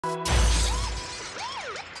Okay,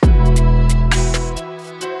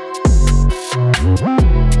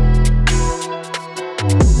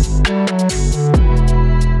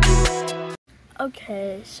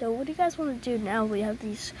 so what do you guys want to do now? We have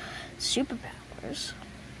these superpowers.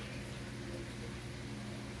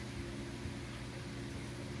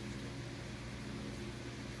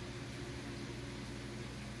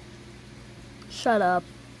 Shut up.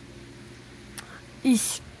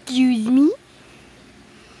 Excuse me?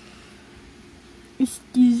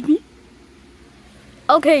 Excuse me?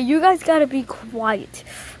 Okay, you guys gotta be quiet.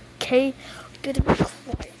 Okay? Gotta be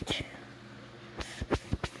quiet.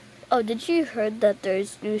 Oh, did you heard that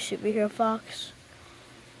there's new superhero Fox?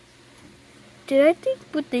 Did I think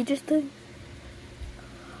what they just did?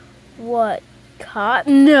 What? Caught?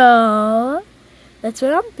 No. That's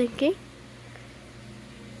what I'm thinking.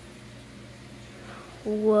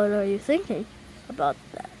 What are you thinking about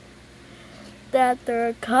that? That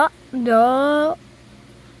they're caught? No.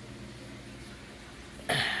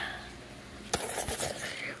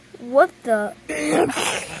 What the?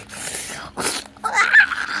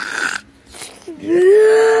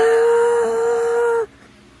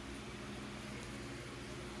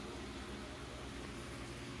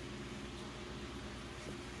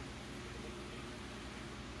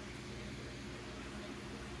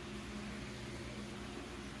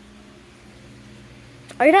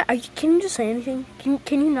 Can you just say anything?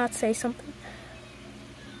 Can you not say something?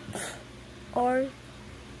 Are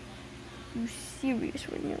you serious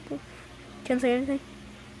right now? Can't say anything?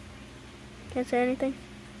 Can't say anything?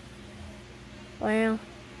 Wow.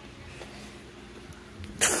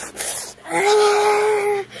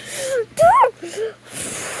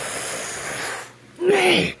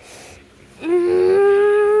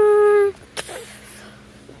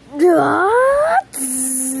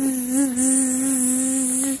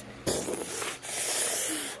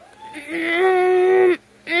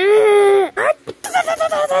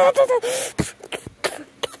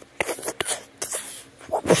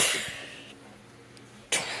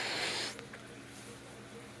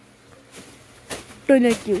 Don't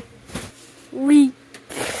like you. We.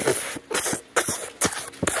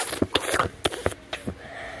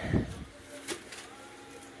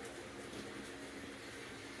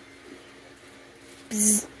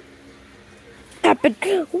 Happened.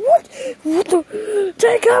 What? What the?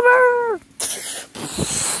 Take cover!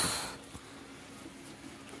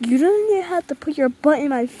 You don't even have to put your butt in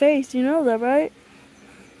my face. You know that, right?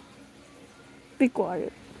 Be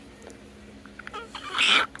quiet.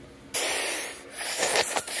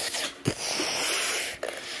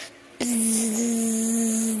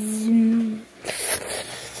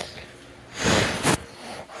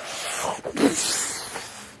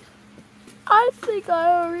 I think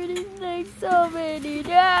I already take so many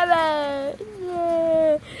damage.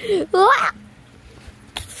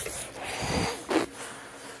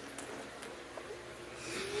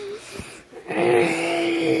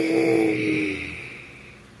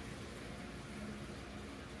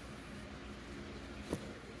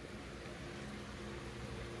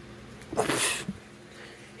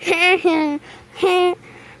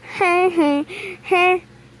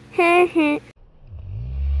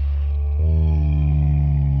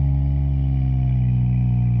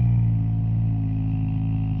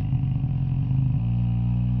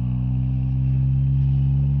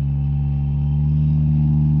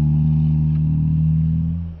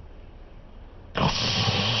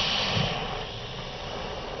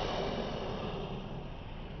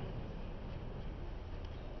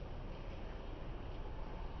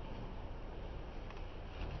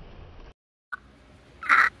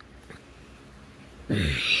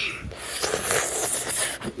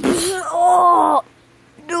 Oh,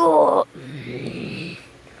 no.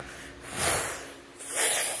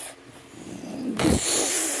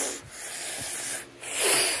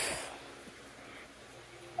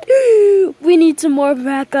 We need some more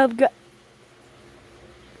backup.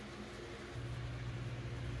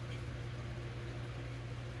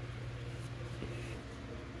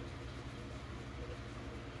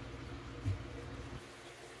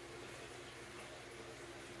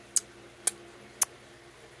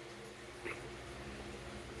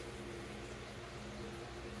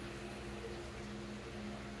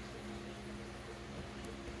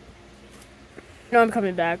 No, I'm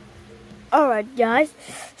coming back. Alright, guys.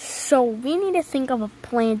 So, we need to think of a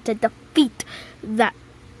plan to defeat that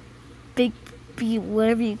big beast,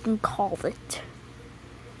 whatever you can call it.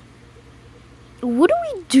 What do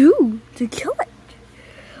we do to kill it?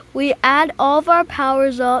 We add all of our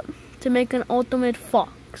powers up to make an ultimate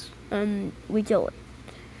fox, and we kill it.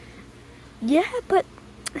 Yeah, but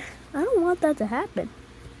I don't want that to happen.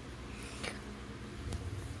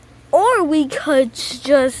 Or we could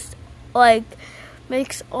just, like,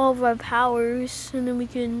 mix all of our powers, and then we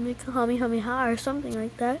can make a Kamehameha or something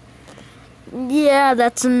like that. Yeah,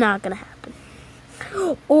 that's not gonna happen.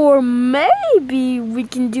 Or maybe we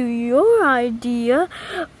can do your idea,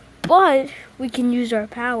 but we can use our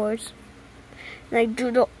powers. Like,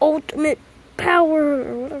 do the ultimate power,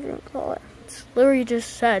 or whatever you call it. It's literally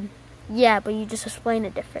just said. Yeah, but you just explain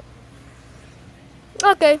it different.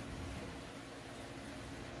 Okay.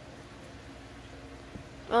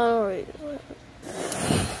 Alright.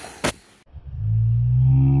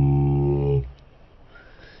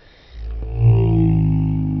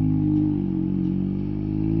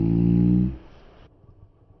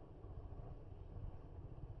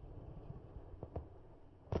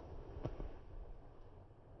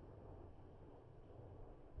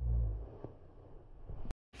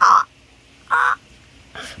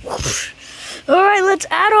 Alright, let's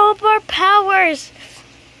add all of our powers.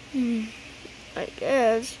 I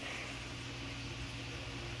guess.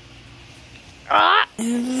 We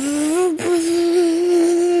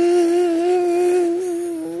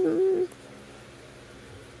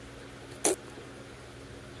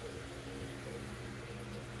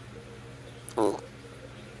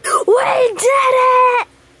did it!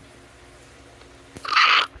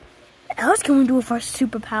 What else can we do with our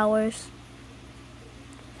superpowers?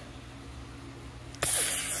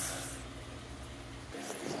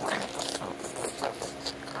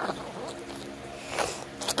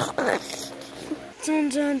 Dun,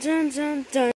 dun, dun, dun, dun.